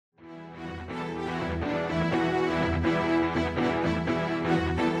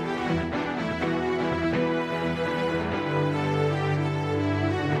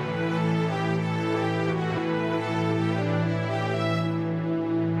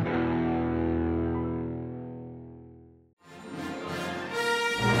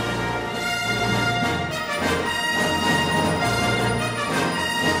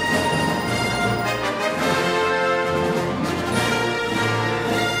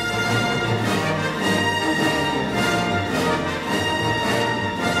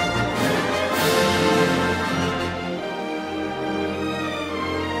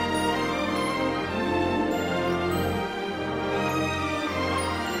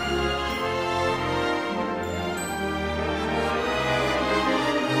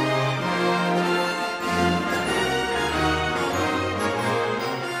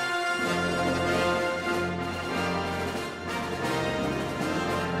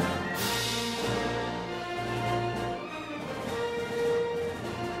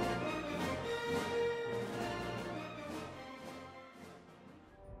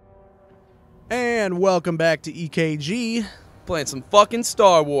And welcome back to EKG. Playing some fucking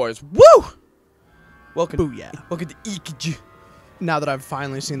Star Wars. Woo! Welcome to EKG. Now that I've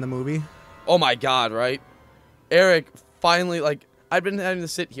finally seen the movie. Oh my god, right? Eric finally, I've been having to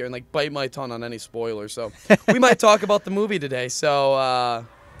sit here and, bite my tongue on any spoilers, so we might talk about the movie today, so,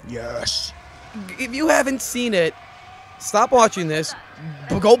 Yes. if you haven't seen it, stop watching this,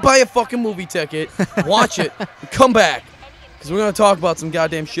 go buy a fucking movie ticket, watch it, and come back, because we're going to talk about some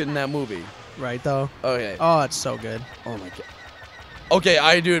goddamn shit in that movie. Right, though? Okay. Oh, it's so good. Oh my god. Okay,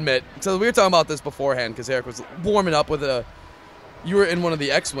 I do admit. So we were talking about this beforehand because Eric was warming up with you were in one of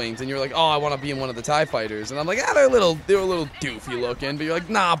the X-Wings and you were like, oh, I want to be in one of the TIE fighters. And I'm like, they were a little doofy looking. But you're like,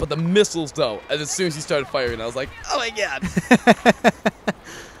 nah, but the missiles though. And as soon as he started firing, I was like, oh my god.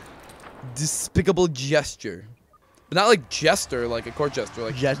 Despicable gesture. But not like jester, like a court jester,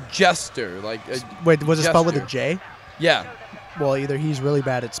 like jester. Like Wait, was it spelled with a J? Yeah. Well, either he's really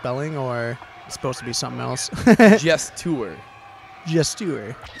bad at spelling or it's supposed to be something else. Gesture.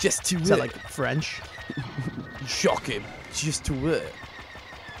 Gesture. Gesture. Is that like French? Shocking. Gesture.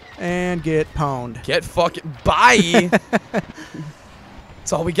 And get pwned. Get fucking bye.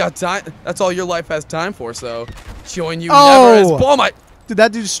 That's all we got time. That's all your life has time for. So, showing you never as oh my. Did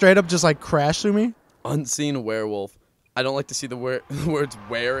that dude straight up just crash through me? Unseen werewolf. I don't like to see the words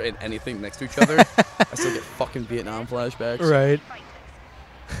 "where" and anything next to each other. I still get fucking Vietnam flashbacks. Right.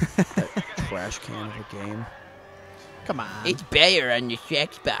 That trash can of a game. Come on. It's better on the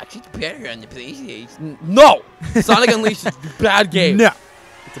Xbox. It's better on the PlayStation. No! Sonic Unleashed is a bad game. No.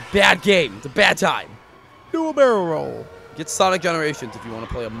 It's a bad game. It's a bad time. Do a barrel roll. Get Sonic Generations if you want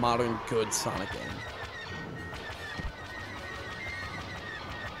to play a modern, good Sonic game.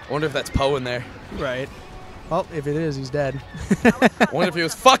 I wonder if that's Poe in there. Right. Well, if it is, he's dead. I wonder if he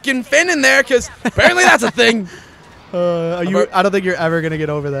was fucking Finn in there, because apparently that's a thing. I don't think you're ever going to get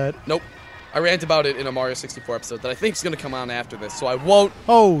over that. Nope. I rant about it in a Mario 64 episode that I think is going to come on after this, so I won't.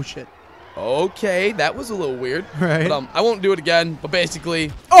 Oh, shit. Okay, that was a little weird. Right. But, I won't do it again, but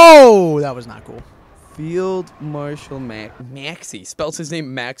basically. Oh, that was not cool. Field Marshal Maxie. Spells his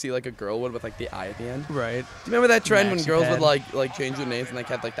name Maxie like a girl would with, the I at the end. Right. Do you remember that trend Maxie when girls pad. would, change their names and,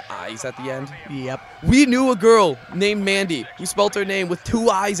 had, the I's at the end? Yep. We knew a girl named Mandy who spelled her name with 2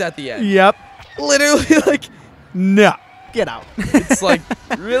 I's at the end. Yep. Literally, No. Get out. It's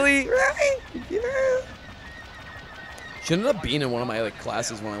really? Really? Yeah. She ended up being in one of my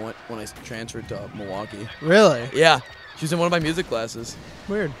classes when I transferred to Milwaukee. Really? Yeah. She was in one of my music classes.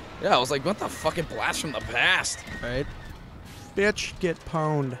 Weird. Yeah, I was like, what the fucking blast from the past? Right. Bitch, get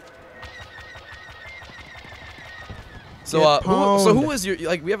pwned. So who is your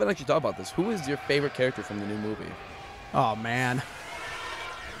we haven't actually talked about this. Who is your favorite character from the new movie? Oh man.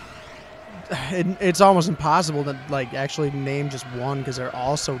 It's almost impossible to actually name just one because they're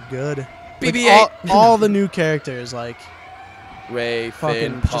all so good. BB-8. All the new characters Ray,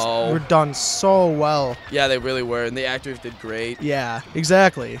 fucking Finn, Poe. were done so well. Yeah, they really were, and the actors did great. Yeah,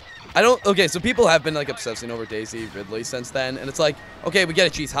 exactly. Okay, so people have been obsessing over Daisy Ridley since then, and it's okay, we get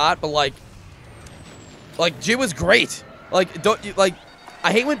it, she's hot, but she was great. I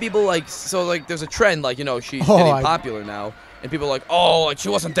hate when people there's a trend she's getting popular now. And people are like, oh, she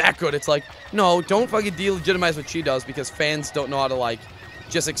wasn't that good. It's no, don't fucking delegitimize what she does because fans don't know how to,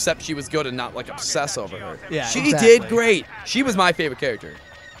 just accept she was good and not, obsess over her. Yeah, she did great. She was my favorite character.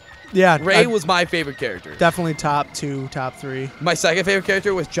 Yeah. Ray was my favorite character. Definitely top 2, top 3. My second favorite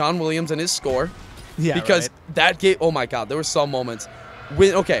character was John Williams and his score. Yeah, because that game, oh, my God, there were some moments.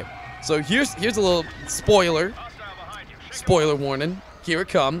 Okay, so here's a little spoiler. Spoiler warning. Here it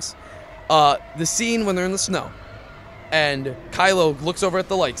comes. The scene when they're in the snow. And Kylo looks over at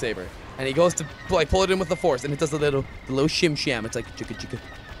the lightsaber, and he goes to pull it in with the Force, and it does the little shim sham. It's chicka chicka,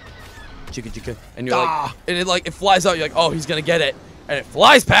 chicka chicka, and you're and it flies out. You're oh, he's gonna get it, and it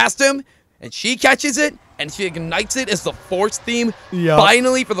flies past him, and she catches it, and she ignites it as the Force theme. Yep.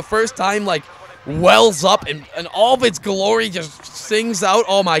 Finally, for the first time, wells up, and all of its glory just sings out.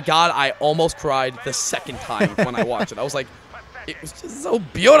 Oh my God, I almost cried the second time when I watched it. I was like, it was just so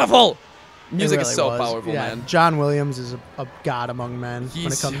beautiful. Music really is so was. powerful, yeah, man. John Williams is a god among men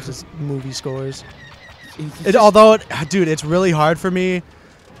when it comes to movie scores. Dude, it's really hard for me.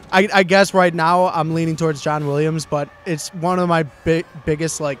 I guess right now I'm leaning towards John Williams, but it's one of my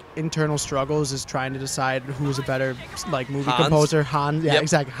biggest internal struggles is trying to decide who's a better movie composer.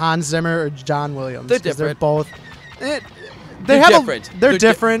 Exactly. Hans Zimmer or John Williams. They're different. They're both. They're different. They're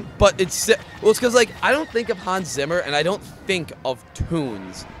different. But it's because I don't think of Hans Zimmer and I don't think of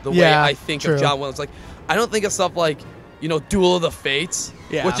tunes the way I think of John Williams. I don't think of stuff Duel of the Fates,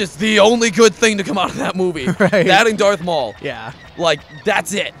 which is the only good thing to come out of that movie. Right. That and Darth Maul. Yeah.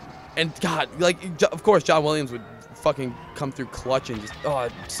 That's it. And God, like, of course, John Williams would fucking come through clutch and just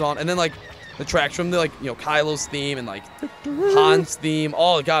song, and then like the tracks from the like Kylo's theme and like Han's theme.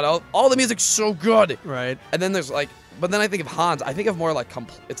 Oh God, all the music's so good. Right. And then there's like, but then I think of Han's. I think of more like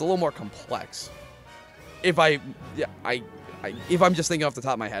it's a little more complex. If I'm just thinking off the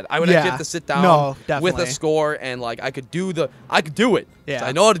top of my head, I would actually have to sit down with a score and like I could do it. Yeah.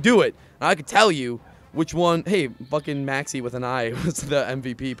 I know how to do it. And I could tell you which one. Hey, fucking Maxie with an I was the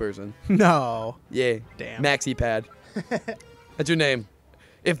MVP person. No. Yeah. Damn. Maxie Pad. That's your name.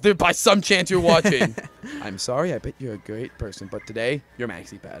 If there by some chance you're watching, I'm sorry. I bet you're a great person, but today you're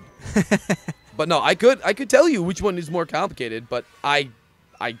Maxie Pad. But no, I could tell you which one is more complicated, but I'd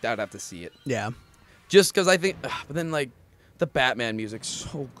have to see it. Yeah. Just because I think, but then like the Batman music's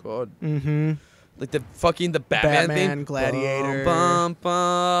so good. Mm-hmm. Like the Batman theme. Gladiator. Bum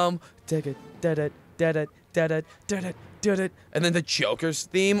bum. Da-da-da-da-da-da-da-da-da-da. And then the Joker's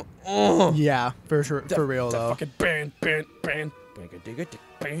theme. Oh. Yeah, for sure, for real though. Fucking bang.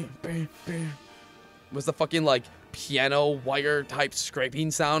 Was the fucking like piano wire type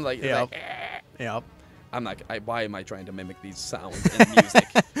scraping sound like? Yep. Like, Yep. I'm not. Why am I trying to mimic these sounds in music?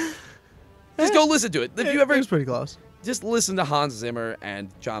 Just go listen to it. If you ever, It's pretty close. just listen to Hans Zimmer and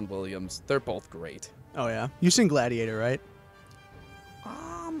John Williams. They're both great. Oh yeah. You seen Gladiator, right?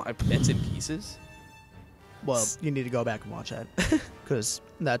 Bits and pieces. Well, you need to go back and watch that because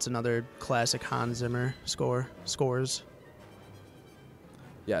that's another classic Hans Zimmer scores.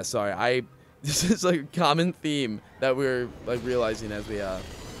 Yeah, sorry. This is like a common theme that we're like realizing as we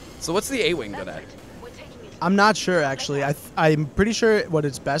So what's the A-wing good at? I'm not sure actually. I'm pretty sure what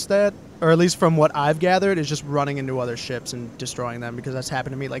it's best at, or at least from what I've gathered, is just running into other ships and destroying them because that's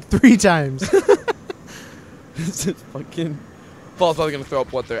happened to me like 3 times. This is fucking. Paul's probably gonna throw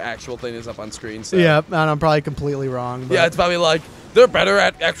up what their actual thing is up on screen. So. Yeah, and I'm probably completely wrong. But Yeah, it's probably like they're better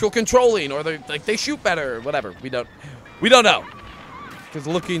at actual controlling, or they shoot better, or whatever. We don't know. Because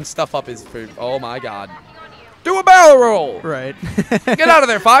looking stuff up is for oh my God. Do a barrel roll. Right. Get out of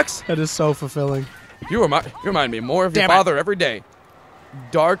there, Fox. That is so fulfilling. You remind me more of your father every day.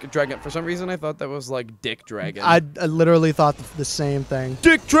 Dark Dragon. For some reason, I thought that was like Dick Dragon. I literally thought the same thing.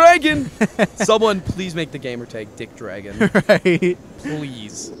 Dick Dragon. Someone please make the gamer tag Dick Dragon. Right.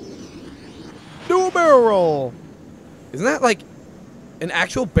 Please. Do a barrel roll. Isn't that like an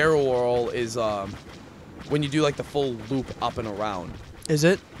actual barrel roll is when you do like the full loop up and around? Is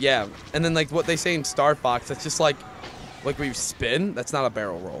it? Yeah. And then like what they say in Star Fox, that's just like where you spin. That's not a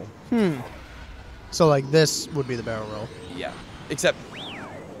barrel roll. So like this would be the barrel roll. Yeah. Except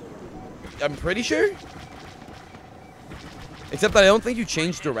I'm pretty sure. Except that I don't think you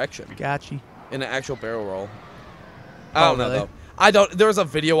change direction Gotcha. in an actual barrel roll. I don't know really? though. I don't. There was a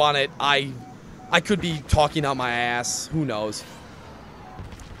video on it. I could be talking out my ass. Who knows?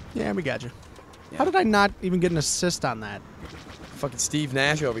 Yeah, we got you. Yeah. How did I not even get an assist on that? Fucking Steve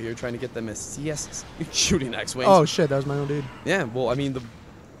Nash over here trying to get them assists. Shooting X-wings. Oh shit, that was my own dude. Yeah. Well, I mean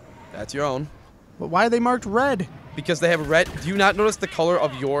that's your own. But why are they marked red? Because they have red. Do you not notice the color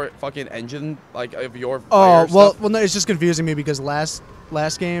of your fucking engine, like of your? Oh fire well, stuff? no, it's just confusing me because last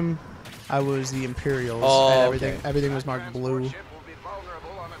game, I was the Imperials. Oh, and okay. everything was marked blue.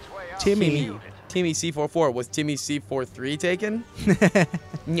 Timmy. Timmy C44. Was Timmy C43 taken?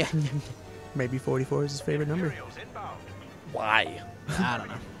 Yeah. Maybe 44 is his favorite number. Why? I don't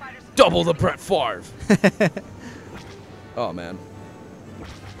know. Double the Brett Favre. Oh man.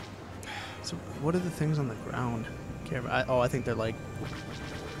 So what are the things on the ground? I think they're like.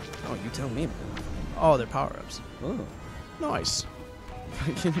 Oh, you tell me. Oh, they're power-ups. Oh. Nice.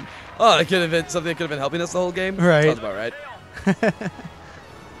 Oh, that could have been something that could have been helping us the whole game. Right. Sounds about right.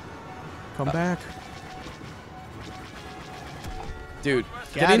 Come back. Dude,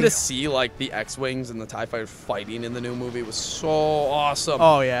 getting to see like the X-Wings and the TIE Fighters fighting in the new movie was so awesome.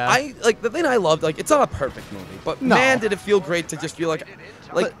 Oh yeah. I like the thing I loved, like it's not a perfect movie, but No. man did it feel great to just feel like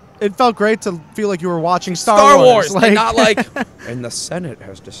it felt great to feel like you were watching Star Wars. Like, not like and the Senate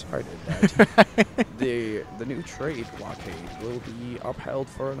has decided that the new trade blockade will be upheld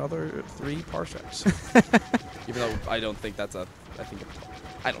for another 3 parsecs. Even though I don't think that's I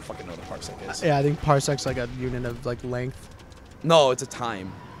don't fucking know what a parsec is. Yeah, I think parsec's like a unit of like length. No, it's a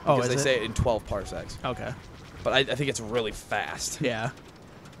time. Oh, Because is they it? say it in 12 parsecs. Okay. But I think it's really fast. Yeah.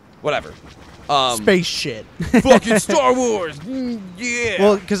 Whatever. Space shit. Fucking Star Wars. Yeah.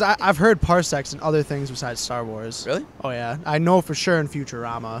 Well, because I've heard parsecs and other things besides Star Wars. Really? Oh yeah, I know for sure in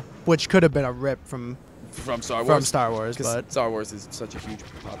Futurama, which could have been a rip from Star Wars. From Star Wars, but Star Wars is such a huge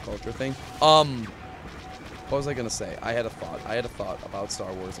pop culture thing. What was I gonna say? I had a thought about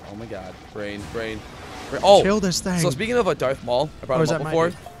Star Wars. Oh my god, brain. Oh, kill this thing. so speaking of a Darth Maul, I brought Or him is up that my before.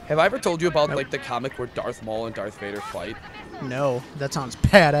 dude? Have I ever told you about like the comic where Darth Maul and Darth Vader fight? No, that sounds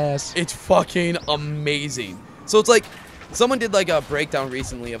badass. It's fucking amazing. So it's like someone did like a breakdown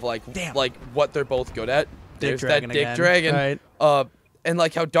recently of like what they're both good at. There's that Dick Dragon. Right. And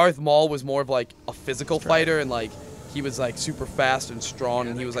like how Darth Maul was more of like a physical fighter, and like he was like super fast and strong,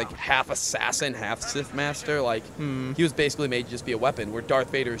 and he was like half assassin, half Sith master. Like he was basically made to just be a weapon, where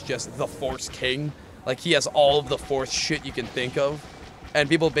Darth Vader is just the Force King. Like he has all of the Force shit you can think of. And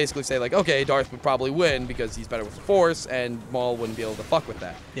people basically say, like, okay, Darth would probably win because he's better with the Force, and Maul wouldn't be able to fuck with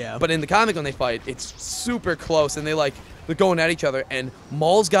that. Yeah. But in the comic, when they fight, it's super close, and they're going at each other, and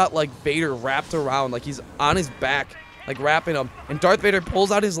Maul's got, like, Vader wrapped around, like, he's on his back, like, wrapping him, and Darth Vader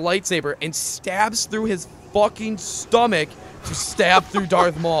pulls out his lightsaber and stabs through his fucking stomach to stab through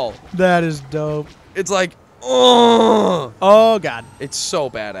Darth Maul. That is dope. It's like, oh. Oh, God. It's so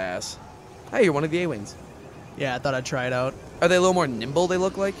badass. Hey, you're one of the A-Wings. Yeah, I thought I'd try it out. Are they a little more nimble, they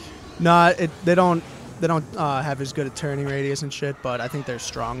look like? No, they don't have as good a turning radius and shit, but I think they're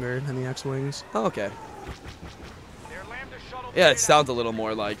stronger than the X-Wings. Oh, okay. Yeah, it sounds a little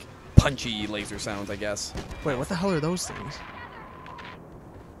more like punchy laser sounds, I guess. Wait, what the hell are those things?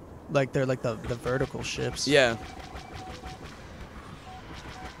 Like, they're like the vertical ships. Yeah.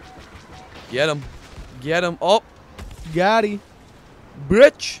 Get him. Get him. Oh. Got he.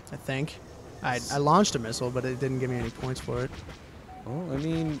 Bitch. I think. I launched a missile, but it didn't give me any points for it. Well, I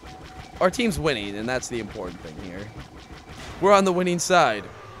mean, our team's winning, and that's the important thing here. We're on the winning side.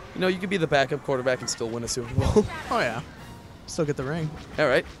 You know, you could be the backup quarterback and still win a Super Bowl. Oh, yeah. Still get the ring. All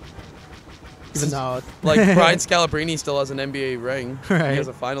right. Even though... Like, Brian Scalabrine still has an NBA ring. Right. He has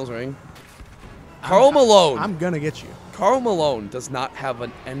a finals ring. Karl Malone. I'm going to get you. Karl Malone does not have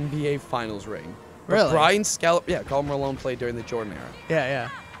an NBA finals ring. Really? Brian Scalabrine... Yeah, Karl Malone played during the Jordan era. Yeah,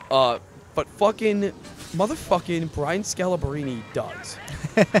 yeah. But fucking motherfucking Brian Scalabrine does.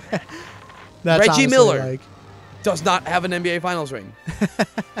 That's Reggie Miller like... does not have an NBA Finals ring.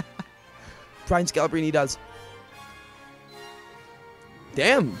 Brian Scalabrine does.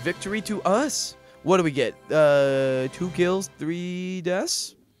 Damn, victory to us. What do we get? 2 kills, 3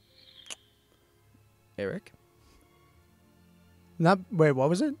 deaths. Eric? Wait, what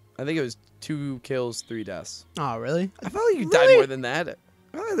was it? I think it was 2 kills, 3 deaths. Oh, really? I felt like you died more than that.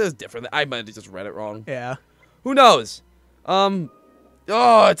 That was different. I might have just read it wrong. Yeah. Who knows? Oh,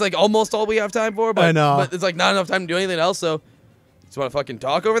 it's like almost all we have time for, but, I know. But it's like not enough time to do anything else, so just want to fucking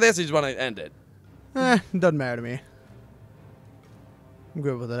talk over this, or you just want to end it? It doesn't matter to me. I'm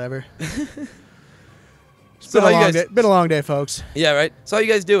good with whatever. It's been a long day, folks. Yeah, right? So how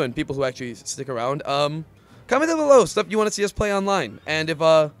you guys doing, people who actually stick around? Comment down below stuff you want to see us play online, and if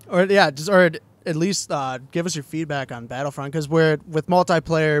or at least give us your feedback on Battlefront, because with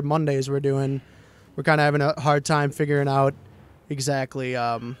multiplayer Mondays we're kind of having a hard time figuring out exactly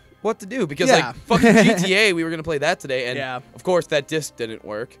what to do, because like fucking GTA, we were gonna play that today, and of course that disc didn't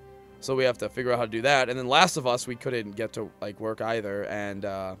work, so we have to figure out how to do that. And then Last of Us, we couldn't get to like work either, and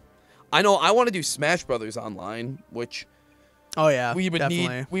I know I want to do Smash Brothers online, which we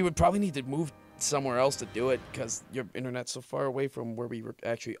would probably need to move somewhere else to do it because your internet's so far away from where we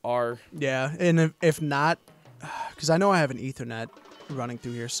actually are. Yeah, and if not, because I know I have an Ethernet running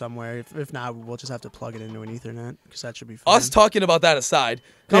through here somewhere. If not, we'll just have to plug it into an Ethernet, because that should be fine. Us talking about that aside,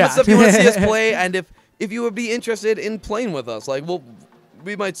 comment stuff you want to see us play, and if you would be interested in playing with us, like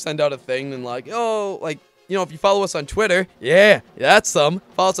we might send out a thing and like, oh, like, you know, if you follow us on Twitter, that's some.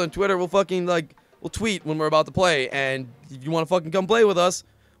 Follow us on Twitter, we'll tweet when we're about to play, and if you want to fucking come play with us,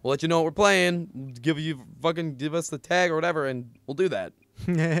 we'll let you know what we're playing. Give us the tag or whatever, and we'll do that.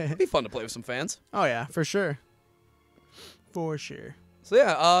 It'd be fun to play with some fans. Oh yeah, for sure. For sure. So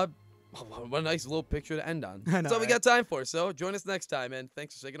yeah, what a nice little picture to end on. That's all we got time for. So join us next time, and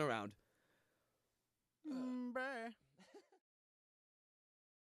thanks for sticking around.